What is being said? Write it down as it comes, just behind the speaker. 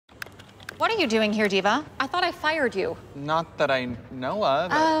What are you doing here, Diva? I thought I fired you. Not that I know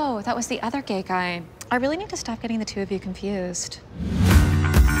of. Oh, that was the other gay guy. I really need to stop getting the two of you confused.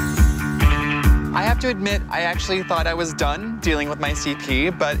 I have to admit, I actually thought I was done dealing with my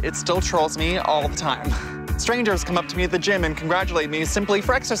CP, but it still trolls me all the time. Strangers come up to me at the gym and congratulate me simply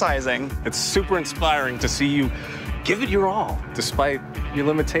for exercising. It's super inspiring to see you give it your all, despite your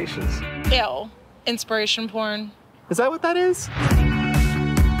limitations. Ew. Inspiration porn. Is that what that is?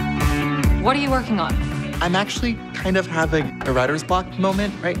 What are you working on? I'm actually kind of having a writer's block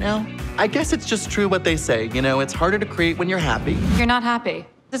moment right now. I guess it's just true what they say, you know, it's harder to create when you're happy. You're not happy.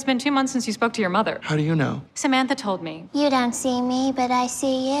 It's been 2 months since you spoke to your mother. How do you know? Samantha told me. You don't see me, but I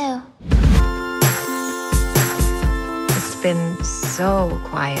see you. It's been so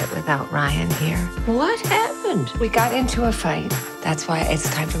quiet without Ryan here. What happened? We got into a fight. That's why it's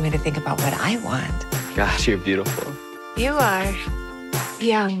time for me to think about what I want. Gosh, you're beautiful. You are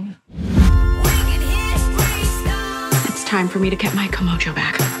young. It's time for me to get my Komojo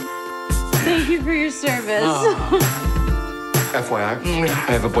back. Thank you for your service. FYI,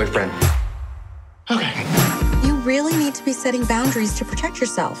 I have a boyfriend. Okay. You really need to be setting boundaries to protect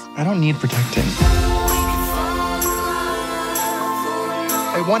yourself. I don't need protecting.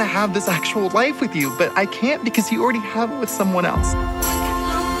 I want to have this actual life with you, but I can't because you already have it with someone else.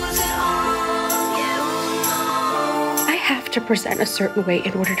 I have to present a certain way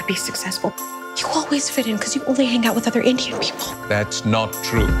in order to be successful. You always fit in because you only hang out with other Indian people. That's not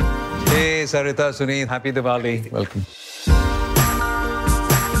true. Hey, Sarita, Sunit, happy Diwali. Welcome.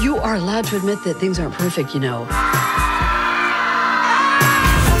 You are allowed to admit that things aren't perfect, you know.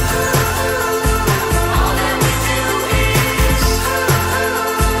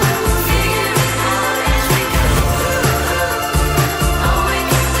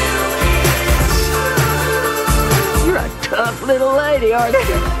 You're a tough little lady, aren't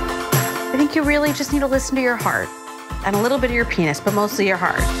you? I think you really just need to listen to your heart and a little bit of your penis, but mostly your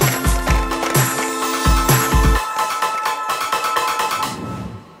heart.